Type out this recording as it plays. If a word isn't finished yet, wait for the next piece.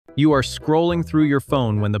You are scrolling through your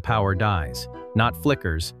phone when the power dies. Not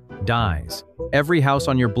flickers, dies. Every house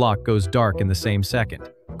on your block goes dark in the same second.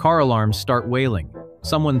 Car alarms start wailing.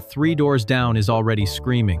 Someone 3 doors down is already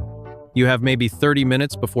screaming. You have maybe 30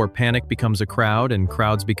 minutes before panic becomes a crowd and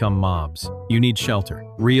crowds become mobs. You need shelter.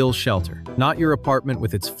 Real shelter. Not your apartment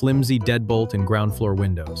with its flimsy deadbolt and ground floor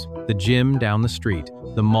windows. The gym down the street.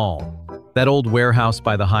 The mall. That old warehouse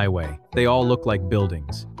by the highway. They all look like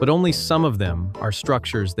buildings, but only some of them are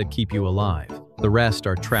structures that keep you alive. The rest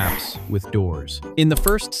are traps with doors. In the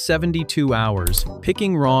first 72 hours,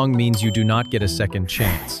 picking wrong means you do not get a second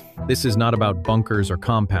chance. This is not about bunkers or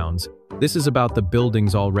compounds. This is about the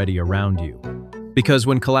buildings already around you. Because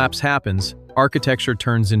when collapse happens, architecture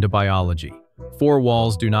turns into biology. 4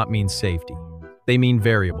 walls do not mean safety. They mean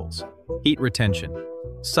variables. Heat retention,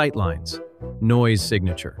 sight lines, noise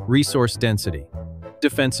signature, resource density,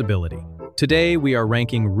 defensibility. Today, we are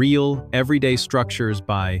ranking real, everyday structures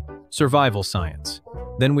by survival science.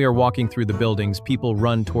 Then we are walking through the buildings people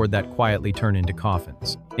run toward that quietly turn into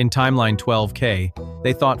coffins. In timeline 12K,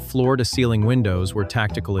 they thought floor-to-ceiling windows were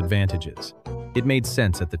tactical advantages. It made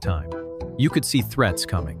sense at the time. You could see threats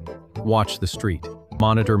coming. Watch the street.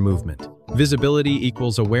 Monitor movement. Visibility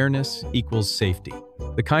equals awareness equals safety.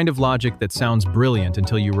 The kind of logic that sounds brilliant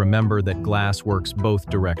until you remember that glass works both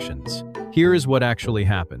directions. Here is what actually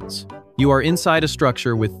happens. You are inside a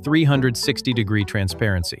structure with 360-degree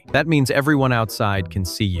transparency. That means everyone outside can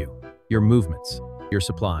see you, your movements, your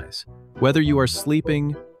supplies. Whether you are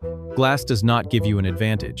sleeping, glass does not give you an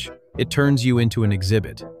advantage. It turns you into an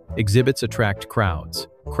exhibit. Exhibits attract crowds.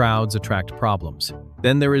 Crowds attract problems.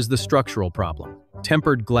 Then there is the structural problem.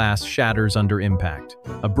 Tempered glass shatters under impact.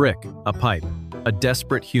 A brick, a pipe, a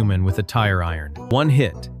desperate human with a tire iron. One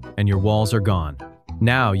hit, and your walls are gone.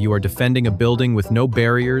 Now you are defending a building with no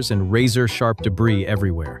barriers and razor-sharp debris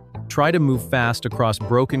everywhere. Try to move fast across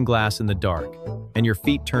broken glass in the dark, and your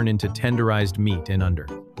feet turn into tenderized meat in under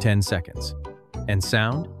 10 seconds. And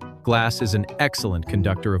sound? Glass is an excellent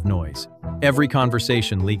conductor of noise. Every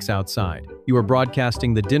conversation leaks outside. You are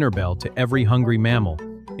broadcasting the dinner bell to every hungry mammal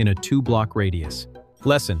in a 2-block radius.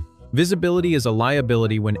 Lesson: visibility is a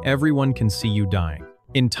liability when everyone can see you dying.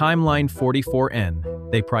 In timeline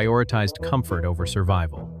 44N, they prioritized comfort over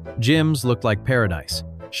survival. Gyms looked like paradise.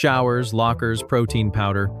 Showers, lockers, protein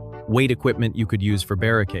powder, weight equipment you could use for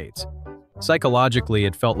barricades. Psychologically,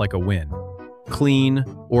 it felt like a win. Clean,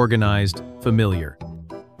 organized, familiar.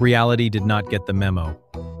 Reality did not get the memo.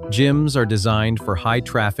 Gyms are designed for high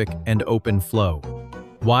traffic and open flow.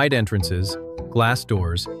 Wide entrances, glass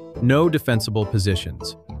doors, no defensible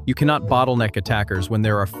positions. You cannot bottleneck attackers when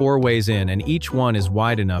there are 4 ways in and each one is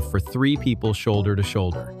wide enough for 3 people shoulder to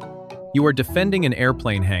shoulder. You are defending an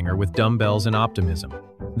airplane hangar with dumbbells and optimism.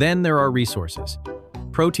 Then there are resources.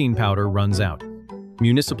 Protein powder runs out.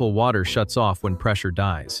 Municipal water shuts off when pressure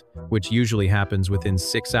dies, which usually happens within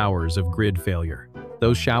 6 hours of grid failure.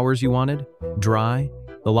 Those showers you wanted? Dry?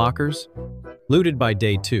 The lockers? Looted by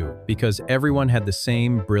day 2 because everyone had the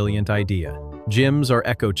same brilliant idea. Gyms are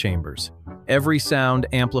echo chambers. Every sound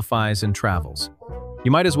amplifies and travels.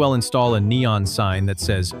 You might as well install a neon sign that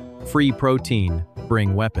says, "Free protein,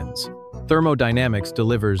 bring weapons." Thermodynamics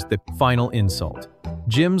delivers the final insult.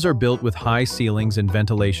 Gyms are built with high ceilings and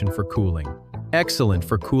ventilation for cooling. Excellent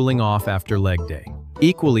for cooling off after leg day.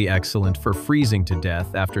 Equally excellent for freezing to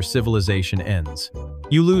death after civilization ends.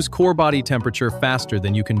 You lose core body temperature faster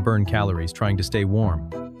than you can burn calories trying to stay warm.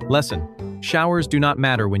 Lesson: showers do not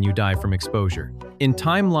matter when you die from exposure. In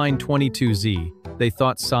timeline 22Z, they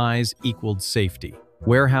thought size equaled safety.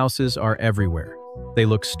 Warehouses are everywhere. They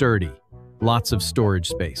look sturdy. Lots of storage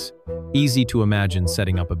space. Easy to imagine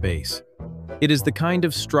setting up a base. It is the kind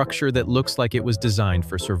of structure that looks like it was designed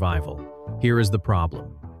for survival. Here is the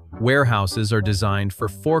problem. Warehouses are designed for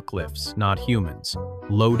forklifts, not humans.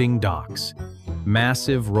 Loading docks.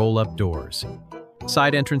 Massive roll-up doors.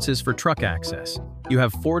 Side entrances for truck access. You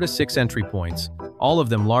have 4 to 6 entry points, all of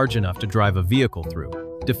them large enough to drive a vehicle through.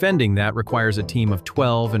 Defending that requires a team of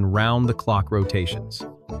 12 and round-the-clock rotations.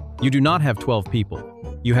 You do not have 12 people.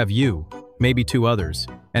 You have you, maybe 2 others,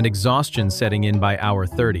 and exhaustion setting in by hour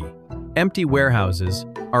 30. Empty warehouses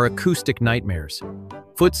are acoustic nightmares.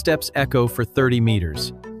 Footsteps echo for 30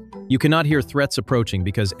 meters. You cannot hear threats approaching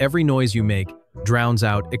because every noise you make drowns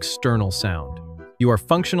out external sound. You are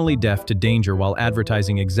functionally deaf to danger while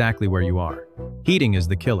advertising exactly where you are. Heating is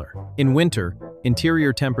the killer. In winter,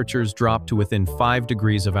 interior temperatures drop to within 5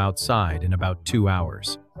 degrees of outside in about 2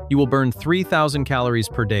 hours. You will burn 3,000 calories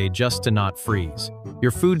per day just to not freeze.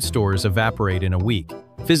 Your food stores evaporate in a week.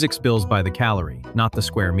 Physics bills by the calorie, not the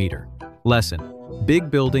square meter. Lesson: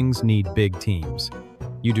 big buildings need big teams.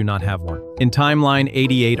 You do not have one. In timeline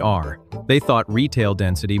 88R, they thought retail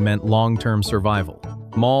density meant long-term survival.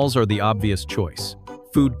 Malls are the obvious choice.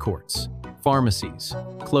 Food courts, pharmacies,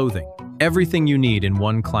 clothing, everything you need in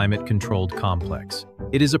one climate-controlled complex.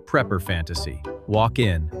 It is a prepper fantasy. Walk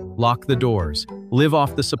in, lock the doors, live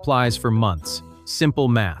off the supplies for months. Simple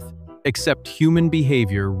math. Except human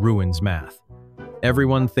behavior ruins math.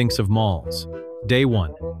 Everyone thinks of malls. Day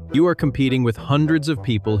 1. You are competing with hundreds of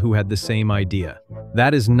people who had the same idea.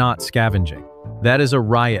 That is not scavenging. That is a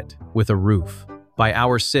riot with a roof. By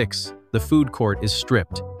hour 6, the food court is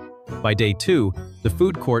stripped. By day 2, the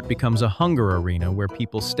food court becomes a hunger arena where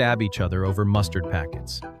people stab each other over mustard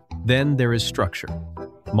packets. Then there is structure.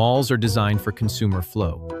 Malls are designed for consumer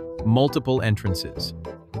flow. Multiple entrances.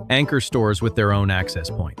 Anchor stores with their own access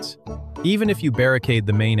points. Even if you barricade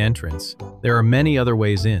the main entrance, there are many other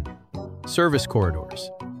ways in. Service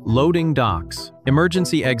corridors, loading docks,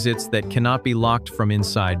 emergency exits that cannot be locked from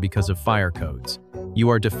inside because of fire codes. You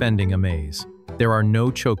are defending a maze. There are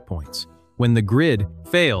no choke points. When the grid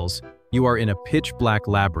fails, you are in a pitch-black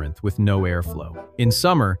labyrinth with no airflow. In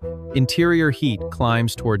summer, interior heat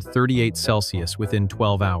climbs toward 38 Celsius within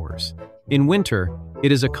 12 hours. In winter,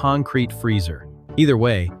 it is a concrete freezer. Either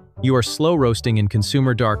way, you are slow roasting in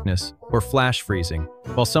consumer darkness or flash freezing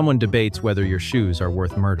while someone debates whether your shoes are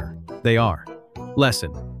worth murder. They are.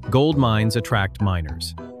 Lesson: gold mines attract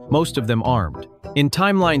miners, most of them armed. In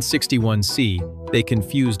timeline 61C, they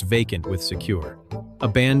confused vacant with secure.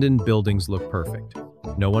 Abandoned buildings look perfect.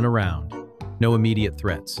 No one around, no immediate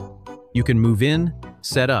threats. You can move in,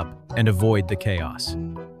 set up, and avoid the chaos.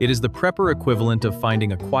 It is the prepper equivalent of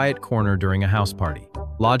finding a quiet corner during a house party.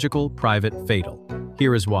 Logical, private, fatal.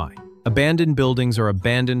 Here is why. Abandoned buildings are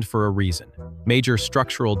abandoned for a reason. Major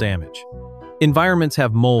structural damage. Environments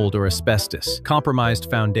have mold or asbestos, compromised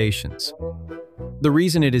foundations. The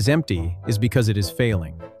reason it is empty is because it is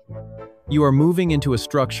failing. You are moving into a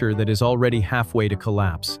structure that is already halfway to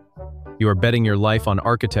collapse. You are betting your life on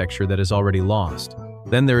architecture that is already lost.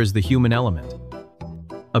 Then there is the human element.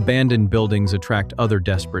 Abandoned buildings attract other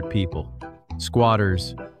desperate people.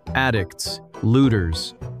 Squatters, addicts,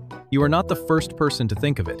 looters. You are not the first person to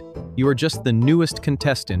think of it. You are just the newest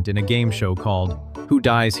contestant in a game show called Who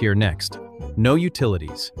Dies Here Next? No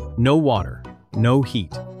utilities, no water, no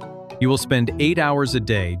heat. You will spend 8 hours a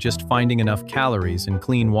day just finding enough calories and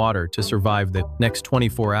clean water to survive the next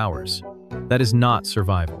 24 hours. That is not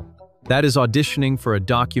survival. That is auditioning for a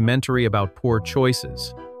documentary about poor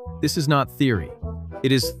choices. This is not theory.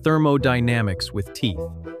 It is thermodynamics with teeth.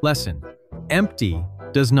 Lesson: empty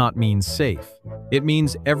does not mean safe. It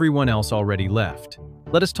means everyone else already left.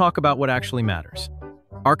 Let us talk about what actually matters.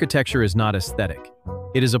 Architecture is not aesthetic.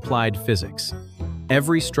 It is applied physics.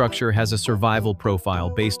 Every structure has a survival profile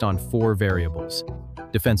based on 4 variables.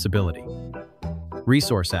 Defensibility,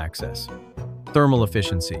 resource access, thermal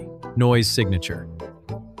efficiency, noise signature.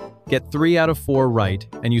 Get 3 out of 4 right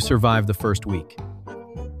and you survive the first week.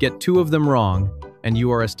 Get 2 of them wrong and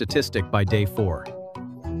you are a statistic by day 4.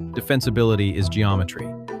 Defensibility is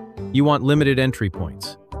geometry. You want limited entry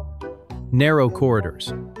points. Narrow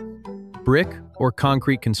corridors. Brick or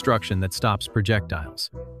concrete construction that stops projectiles.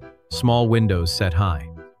 Small windows set high.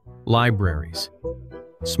 Libraries.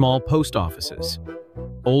 Small post offices.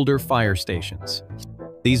 Older fire stations.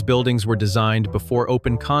 These buildings were designed before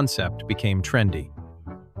open concept became trendy.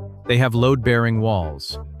 They have load-bearing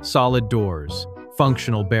walls, solid doors,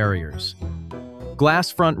 functional barriers.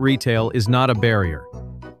 Glass front retail is not a barrier.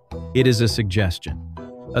 It is a suggestion.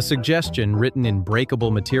 A suggestion written in breakable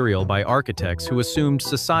material by architects who assumed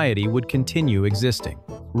society would continue existing.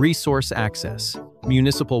 Resource access.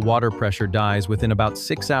 Municipal water pressure dies within about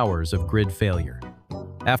 6 hours of grid failure.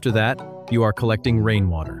 After that, you are collecting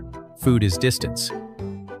rainwater. Food is distance.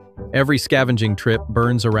 Every scavenging trip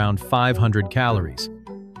burns around 500 calories.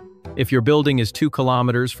 If your building is 2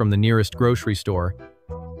 kilometers from the nearest grocery store,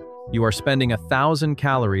 you are spending 1,000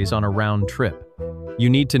 calories on a round trip. You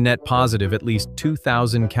need to net positive at least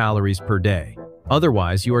 2,000 calories per day.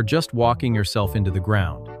 Otherwise, you are just walking yourself into the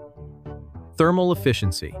ground. Thermal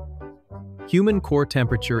efficiency. Human core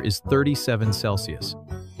temperature is 37 Celsius.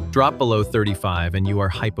 Drop below 35 and you are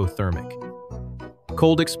hypothermic.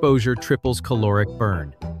 Cold exposure triples caloric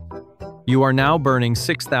burn. You are now burning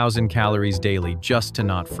 6,000 calories daily just to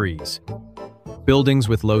not freeze. Buildings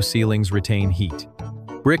with low ceilings retain heat.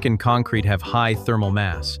 Brick and concrete have high thermal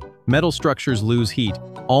mass. Metal structures lose heat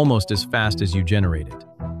almost as fast as you generate it.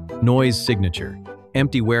 Noise signature.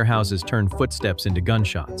 Empty warehouses turn footsteps into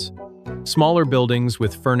gunshots. Smaller buildings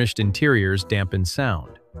with furnished interiors dampen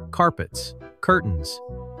sound. Carpets, curtains,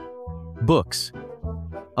 books.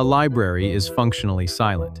 A library is functionally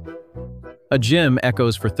silent. A gym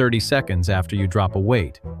echoes for 30 seconds after you drop a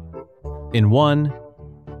weight. In one,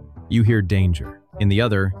 you hear danger. In the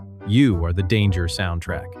other, you are the danger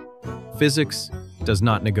soundtrack. Physics does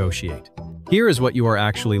not negotiate. Here is what you are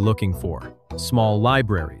actually looking for. Small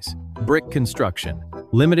libraries, brick construction,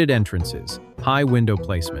 limited entrances, high window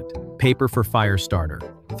placement, paper for fire starter.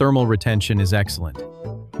 Thermal retention is excellent.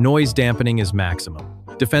 Noise dampening is maximum.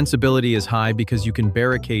 Defensibility is high because you can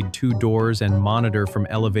barricade 2 doors and monitor from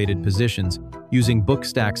elevated positions using book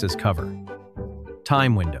stacks as cover.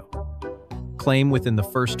 Time window. Claim within the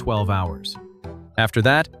first 12 hours. After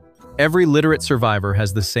that, every literate survivor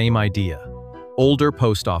has the same idea. Older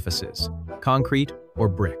post offices, concrete or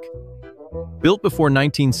brick. Built before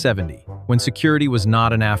 1970, when security was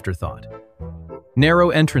not an afterthought.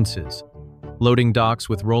 Narrow entrances. Loading docks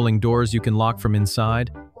with rolling doors you can lock from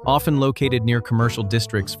inside, often located near commercial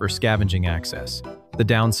districts for scavenging access. The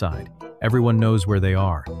downside, everyone knows where they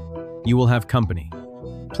are. You will have company.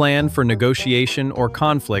 Plan for negotiation or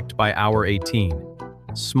conflict by hour 18.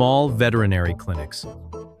 Small veterinary clinics,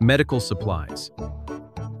 medical supplies,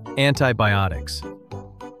 antibiotics,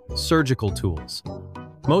 surgical tools.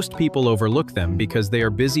 Most people overlook them because they are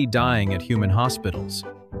busy dying at human hospitals.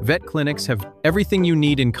 Vet clinics have everything you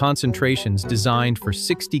need in concentrations designed for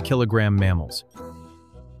 60-kilogram mammals.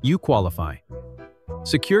 You qualify.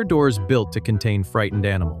 Secure doors built to contain frightened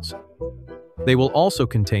animals. They will also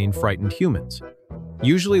contain frightened humans.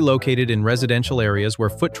 Usually located in residential areas where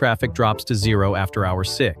foot traffic drops to 0 after hour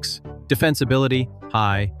 6. Defensibility,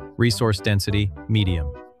 high. Resource density,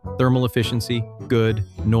 medium. Thermal efficiency, good.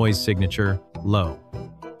 Noise signature, low.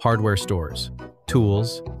 Hardware stores,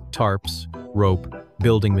 tools, tarps, rope,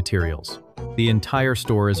 building materials. The entire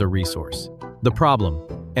store is a resource. The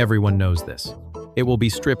problem, everyone knows this. It will be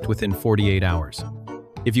stripped within 48 hours.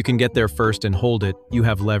 If you can get there first and hold it, you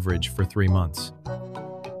have leverage for 3 months.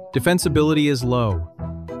 Defensibility is low.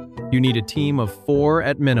 You need a team of 4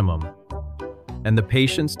 at minimum, and the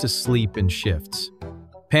patience to sleep in shifts.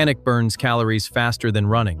 Panic burns calories faster than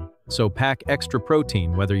running, so pack extra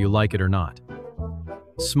protein whether you like it or not.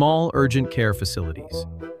 Small urgent care facilities.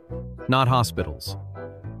 Not hospitals.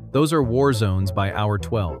 Those are war zones by hour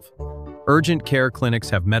 12. Urgent care clinics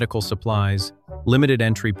have medical supplies, limited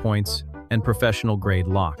entry points, and professional-grade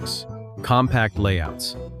locks. Compact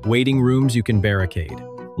layouts. Waiting rooms you can barricade.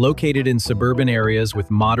 Located in suburban areas with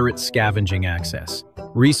moderate scavenging access.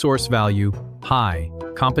 Resource value, high.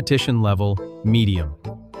 Competition level, medium.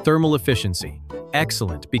 Thermal efficiency,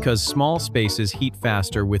 excellent because small spaces heat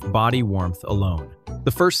faster with body warmth alone.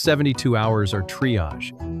 The first 72 hours are triage.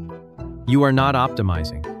 You are not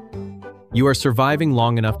optimizing. You are surviving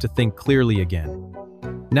long enough to think clearly again.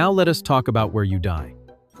 Now let us talk about where you die.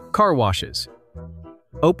 Car washes.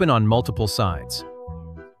 Open on multiple sides.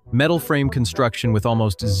 Metal frame construction with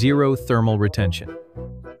almost 0 thermal retention.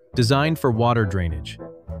 Designed for water drainage,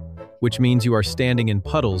 which means you are standing in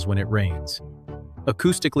puddles when it rains.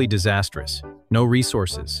 Acoustically disastrous. No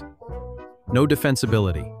resources. No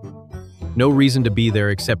defensibility. No reason to be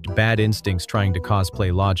there except bad instincts trying to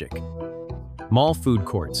cosplay logic. Mall food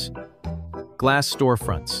courts. Glass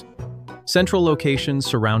storefronts. Central locations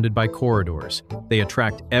surrounded by corridors. They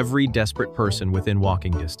attract every desperate person within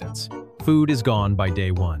walking distance. Food is gone by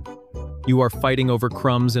day 1. You are fighting over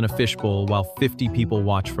crumbs in a fishbowl while 50 people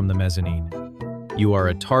watch from the mezzanine. You are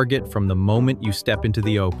a target from the moment you step into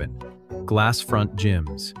the open. Glass front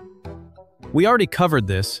gyms. We already covered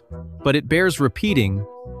this, but it bears repeating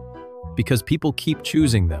because people keep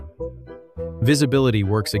choosing them. Visibility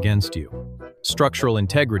works against you. Structural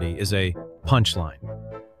integrity is a punchline.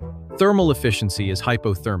 Thermal efficiency is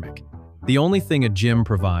hypothermic. The only thing a gym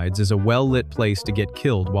provides is a well-lit place to get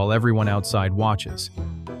killed while everyone outside watches.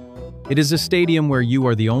 It is a stadium where you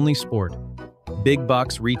are the only sport. Big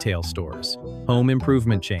box retail stores, home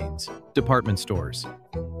improvement chains, department stores,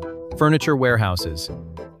 furniture warehouses.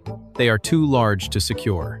 They are too large to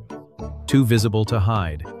secure, too visible to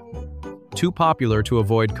hide, too popular to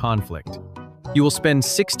avoid conflict. You will spend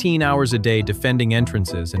 16 hours a day defending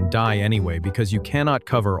entrances and die anyway because you cannot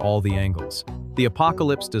cover all the angles. The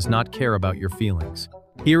apocalypse does not care about your feelings.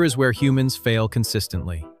 Here is where humans fail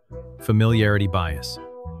consistently. Familiarity bias.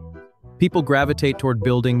 People gravitate toward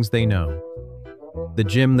buildings they know. The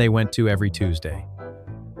gym they went to every Tuesday.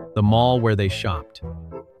 The mall where they shopped.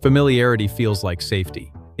 Familiarity feels like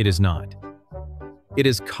safety. It is not. It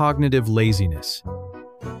is cognitive laziness.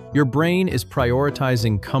 Your brain is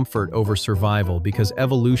prioritizing comfort over survival because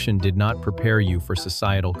evolution did not prepare you for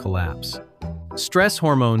societal collapse. Stress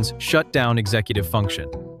hormones shut down executive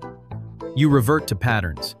function. You revert to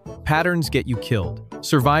patterns. Patterns get you killed.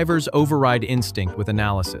 Survivors override instinct with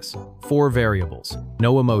analysis. 4 variables.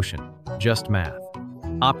 No emotion. just math.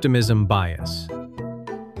 Optimism bias.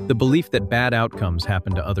 The belief that bad outcomes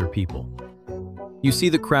happen to other people. You see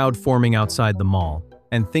the crowd forming outside the mall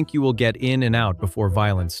and think you will get in and out before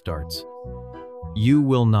violence starts. You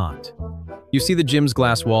will not. You see the gym's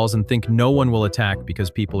glass walls and think no one will attack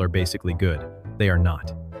because people are basically good. They are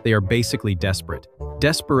not. They are basically desperate.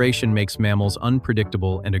 Desperation makes mammals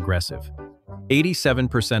unpredictable and aggressive.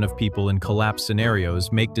 87% of people in collapse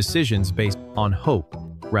scenarios make decisions based on hope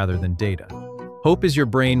rather than data. Hope is your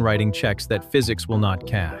brain writing checks that physics will not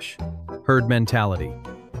cash. Herd mentality.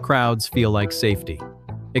 Crowds feel like safety.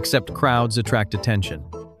 Except crowds attract attention.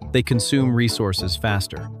 They consume resources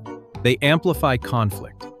faster. They amplify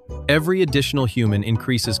conflict. Every additional human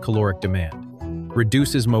increases caloric demand,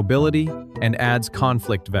 reduces mobility, and adds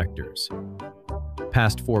conflict vectors.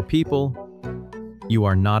 Past 4 people, you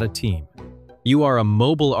are not a team. You are a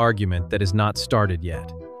mobile argument that is not started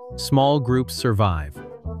yet. Small groups survive.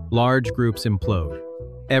 Large groups implode.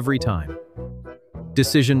 Every time.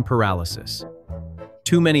 Decision paralysis.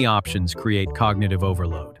 Too many options create cognitive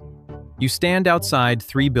overload. You stand outside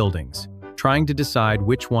 3 buildings, trying to decide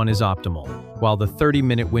which one is optimal, while the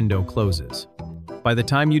 30-minute window closes. By the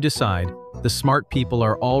time you decide, the smart people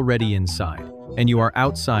are already inside, and you are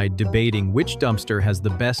outside debating which dumpster has the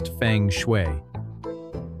best feng shui.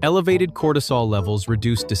 Elevated cortisol levels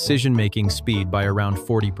reduce decision-making speed by around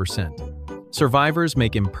 40%. Survivors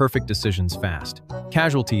make imperfect decisions fast.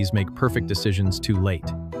 Casualties make perfect decisions too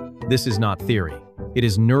late. This is not theory. It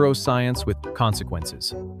is neuroscience with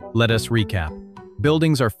consequences. Let us recap.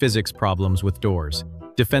 Buildings are physics problems with doors.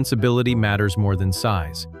 Defensibility matters more than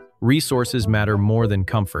size. Resources matter more than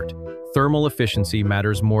comfort. Thermal efficiency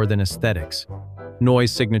matters more than aesthetics.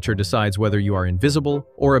 Noise signature decides whether you are invisible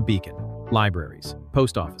or a beacon. Libraries,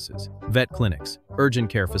 post offices, vet clinics, urgent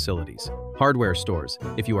care facilities, hardware stores,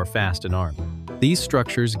 if you are fast and armed. These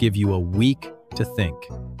structures give you a week to think.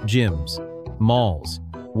 Gyms, malls,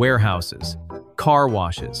 warehouses, car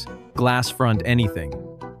washes, glass front anything.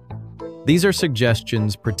 These are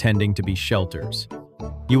suggestions pretending to be shelters.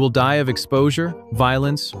 You will die of exposure,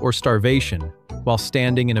 violence, or starvation while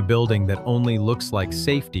standing in a building that only looks like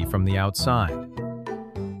safety from the outside.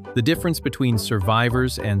 The difference between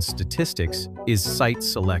survivors and statistics is site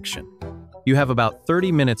selection. You have about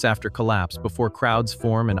 30 minutes after collapse before crowds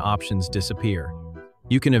form and options disappear.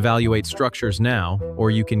 You can evaluate structures now,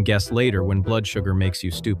 or you can guess later when blood sugar makes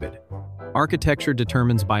you stupid. Architecture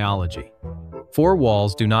determines biology. 4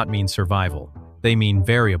 walls do not mean survival. They mean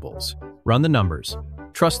variables. Run the numbers.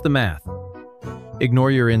 Trust the math.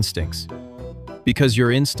 Ignore your instincts. Because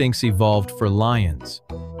your instincts evolved for lions,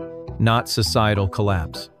 not societal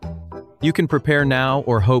collapse. You can prepare now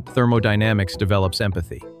or hope thermodynamics develops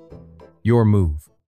empathy. Your move.